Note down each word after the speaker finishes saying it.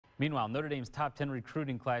Meanwhile, Notre Dame's top 10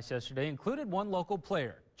 recruiting class yesterday included one local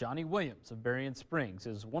player. Jhonny Williams of Berrien Springs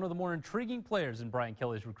is one of the more intriguing players in Brian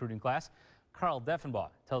Kelly's recruiting class. Carl Deffenbaugh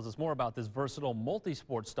tells us more about this versatile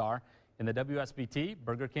multi-sport star in the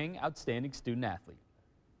WSBT-Burger King Outstanding Student Athlete.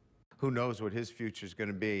 Who knows what his future is going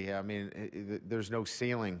to be? I mean, there's no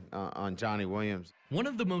ceiling on Jhonny Williams. One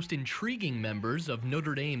of the most intriguing members of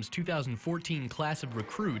Notre Dame's 2014 class of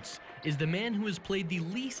recruits is the man who has played the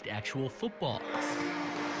least actual football.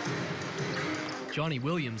 Jhonny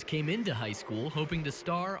Williams came into high school hoping to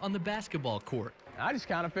star on the basketball court. I just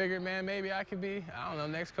kind of figured, man, maybe I could be, I don't know,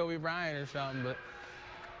 next Kobe Bryant or something, but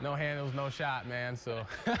no handles, no shot, man, so.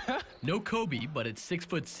 No Kobe, but at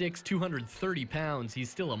 6'6", 230 pounds, he's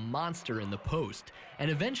still a monster in the post,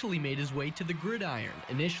 and eventually made his way to the gridiron,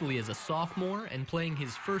 initially as a sophomore and playing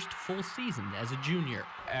his first full season as a junior.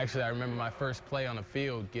 Actually, I remember my first play on the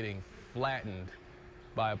field getting flattened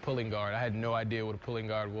by a pulling guard. I had no idea what a pulling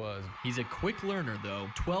guard was. He's a quick learner, though.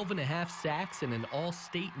 12.5 sacks and an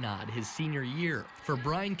all-state nod his senior year. For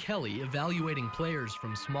Brian Kelly, evaluating players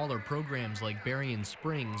from smaller programs like Berrien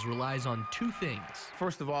Springs relies on two things.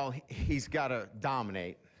 First of all, he's got to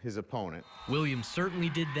dominate his opponent. Williams certainly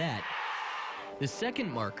did that. The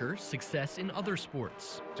second marker, success in other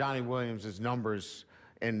sports. Jhonny Williams' numbers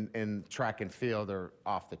in track and field are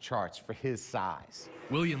off the charts for his size.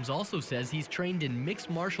 Williams also says he's trained in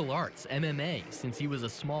mixed martial arts, MMA, since he was a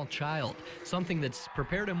small child, something that's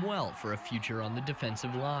prepared him well for a future on the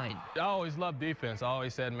defensive line. I always loved defense. I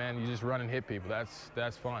always said, man, you just run and hit people.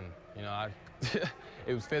 That's fun. You know,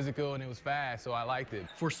 it was physical and it was fast, so I liked it.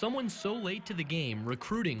 For someone so late to the game,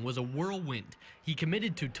 recruiting was a whirlwind. He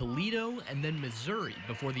committed to Toledo and then Missouri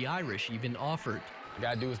before the Irish even offered. I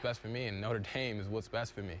gotta do what's best for me, and Notre Dame is what's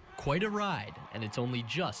best for me. Quite a ride, and it's only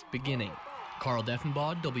just beginning. Carl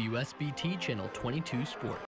Deffenbaugh, WSBT Channel 22 Sports.